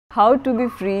How to be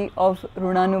free of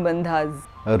Runanubandhas?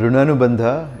 A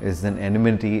Runanubandha is an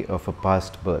enmity of a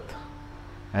past birth,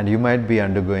 and you might be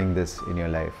undergoing this in your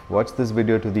life. Watch this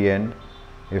video to the end.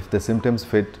 If the symptoms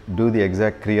fit, do the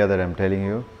exact Kriya that I am telling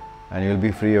you, and you will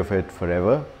be free of it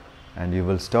forever, and you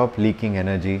will stop leaking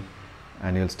energy,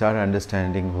 and you will start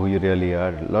understanding who you really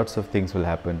are. Lots of things will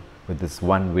happen with this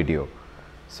one video.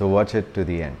 So watch it to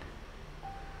the end.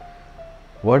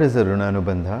 What is a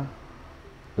Runanubandha?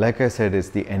 Like I said, it's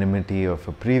the enmity of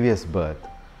a previous birth.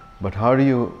 But how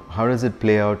does it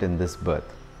play out in this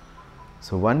birth?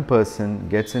 So one person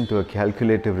gets into a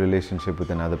calculative relationship with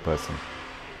another person.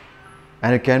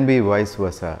 And it can be vice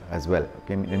versa as well.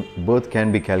 Both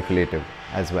can be calculative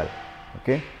as well.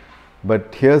 Okay?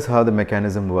 But here's how the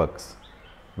mechanism works.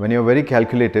 When you're very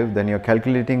calculative, then you're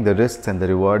calculating the risks and the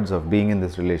rewards of being in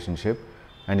this relationship.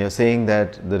 And you're saying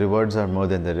that the rewards are more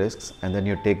than the risks, and then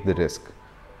you take the risk.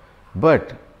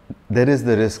 But there is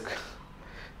the risk.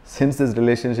 Since this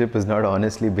relationship is not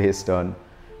honestly based on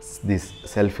these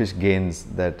selfish gains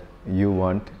that you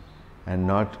want and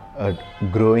not a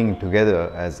growing together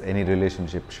as any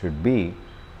relationship should be,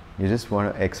 you just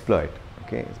want to exploit.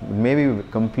 Okay? It may be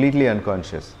completely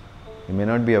unconscious. You may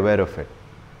not be aware of it.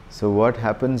 So what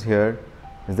happens here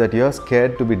is that you're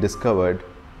scared to be discovered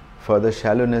for the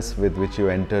shallowness with which you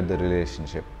entered the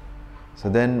relationship. So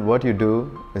then what you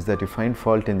do is that you find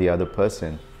fault in the other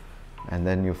person, and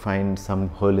then you find some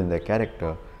hole in their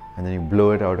character, and then you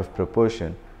blow it out of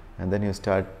proportion, and then you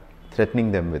start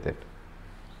threatening them with it.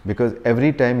 Because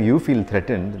every time you feel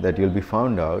threatened that you'll be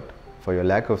found out for your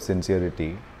lack of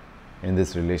sincerity in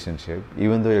this relationship,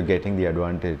 even though you're getting the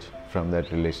advantage from that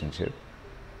relationship,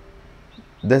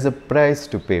 there's a price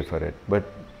to pay for it. But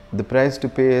the price to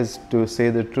pay is to say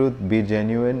the truth, be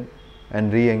genuine,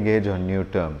 and re-engage on new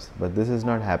terms. But this is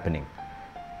not happening.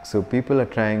 So people are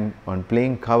trying on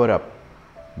playing cover-up.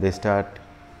 They start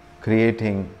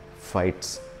creating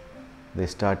fights. They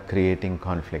start creating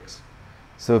conflicts.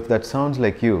 So if that sounds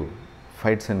like you,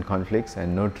 fights and conflicts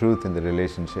and no truth in the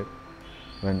relationship,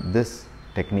 then this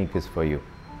technique is for you.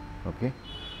 Okay?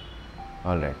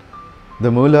 Alright. The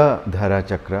Mooladhara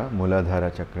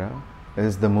Chakra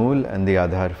is the Mool and the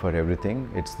Adhar for everything.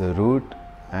 It's the root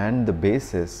and the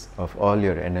basis of all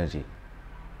your energy.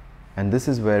 And this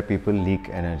is where people leak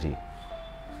energy.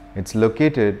 It's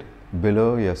located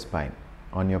below your spine,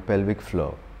 on your pelvic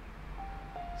floor.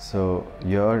 So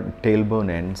your tailbone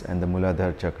ends and the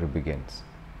Mooladhara Chakra begins.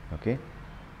 Okay?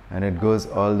 And it goes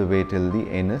all the way till the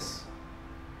anus,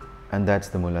 and that's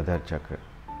the Mooladhara Chakra.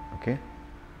 Okay?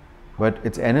 But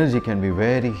its energy can be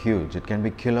very huge. It can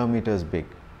be kilometers big.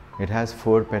 It has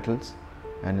 4 petals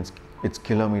and it's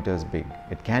kilometers big.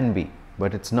 It can be,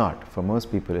 but it's not. For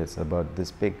most people it's about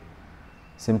this big.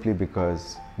 Simply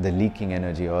because they're leaking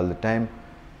energy all the time.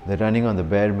 They're running on the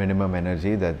bare minimum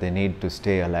energy that they need to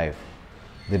stay alive.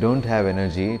 They don't have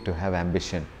energy to have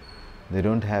ambition. They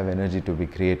don't have energy to be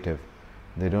creative.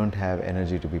 They don't have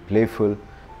energy to be playful.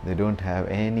 They don't have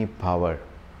any power.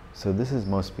 So this is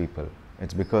most people.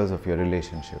 It's because of your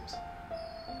relationships.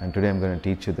 And today I'm going to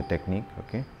teach you the technique.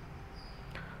 Okay?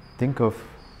 Think of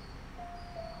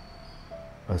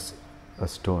a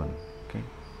stone. Okay?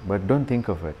 But don't think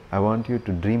of it. I want you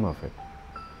to dream of it.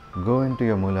 Go into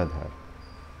your Mooladhara.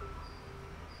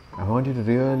 I want you to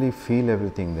really feel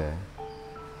everything there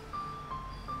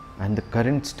and the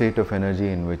current state of energy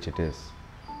in which it is.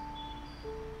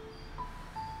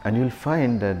 And you'll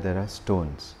find that there are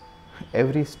stones.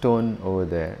 Every stone over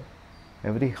there,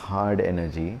 every hard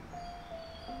energy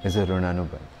is a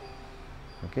Runanubandha.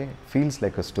 Okay? Feels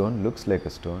like a stone, looks like a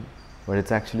stone, but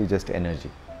it's actually just energy.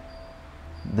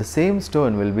 The same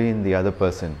stone will be in the other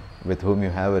person with whom you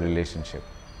have a relationship,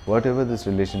 whatever this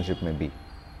relationship may be,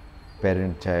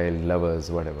 parent, child,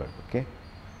 lovers, whatever. Okay?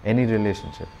 Any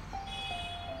relationship,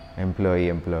 employee,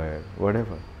 employer,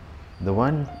 whatever.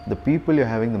 The people you're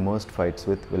having the most fights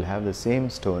with will have the same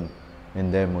stone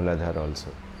in their Mooladhara also.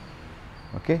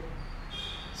 Okay?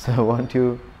 So I want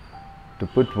you to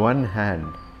put one hand.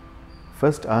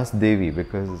 First ask Devi,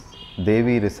 because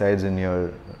Devi resides in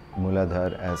your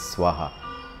Mooladhara as Swaha,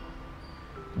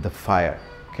 the fire.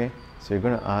 Okay? So you're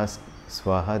going to ask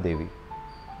Swaha Devi.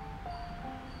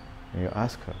 You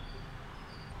ask her,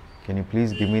 can you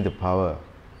please give me the power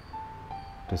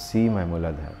to see my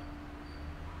Mooladhara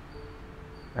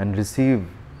and receive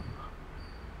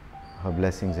her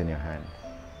blessings in your hand.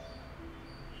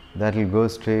 That will go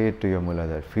straight to your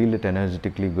Mooladhara. Feel it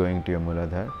energetically going to your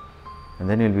Mooladhara, and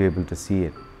then you'll be able to see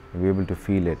it. You'll be able to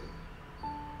feel it.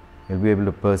 You'll be able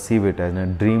to perceive it. As in a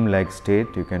dream-like state,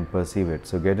 you can perceive it.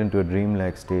 So get into a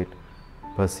dream-like state,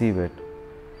 perceive it.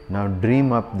 Now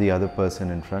dream up the other person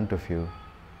in front of you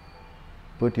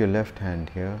put your left hand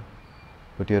here,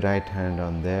 put your right hand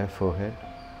on their forehead,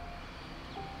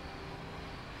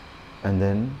 and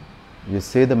then you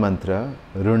say the mantra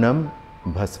Runam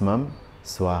Bhasmam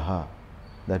Swaha.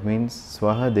 That means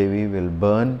Swaha Devi will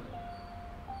burn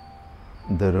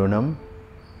the Runam,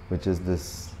 which is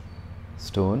this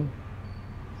stone.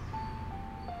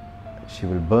 She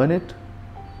will burn it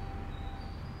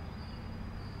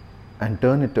and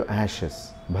turn it to ashes,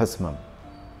 Bhasmam.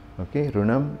 Okay,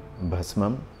 Runam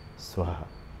Bhasmam Swaha.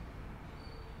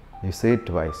 You say it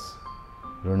twice,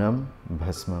 Runam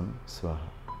Bhasmam Swaha.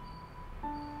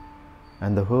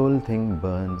 And the whole thing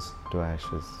burns to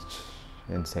ashes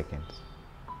in seconds.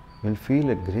 You'll feel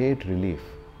a great relief.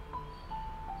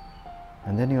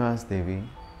 And then you ask Devi,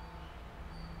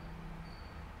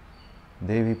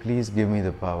 Devi, please give me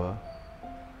the power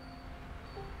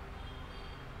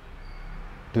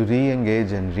to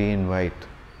re-engage and re-invite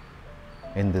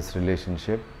in this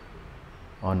relationship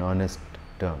on honest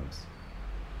terms.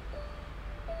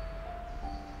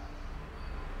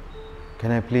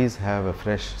 Can I please have a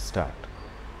fresh start?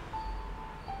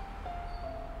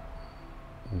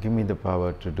 Give me the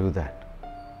power to do that.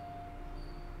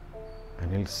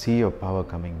 And you'll see your power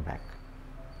coming back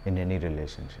in any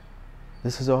relationship.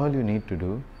 This is all you need to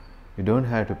do. You don't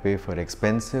have to pay for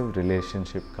expensive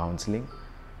relationship counseling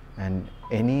and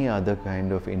any other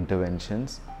kind of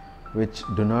interventions which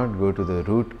do not go to the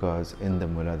root cause in the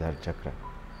Muladhara Chakra.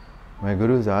 My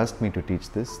Guru has asked me to teach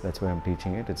this, that's why I'm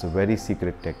teaching it. It's a very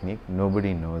secret technique,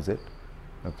 nobody knows it,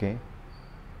 okay?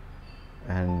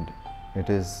 And it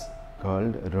is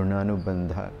called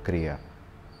Runanubandha Kriya.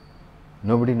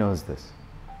 Nobody knows this,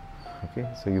 okay?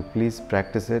 So you please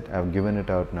practice it. I've given it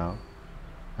out now.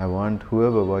 I want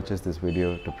whoever watches this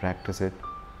video to practice it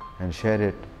and share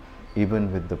it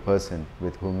even with the person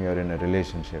with whom you are in a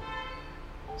relationship,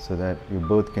 so that you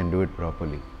both can do it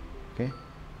properly. Okay?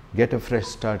 Get a fresh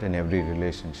start in every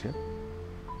relationship,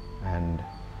 and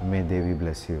may Devi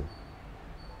bless you.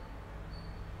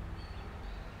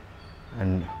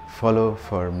 And follow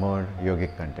for more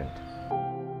yogic content.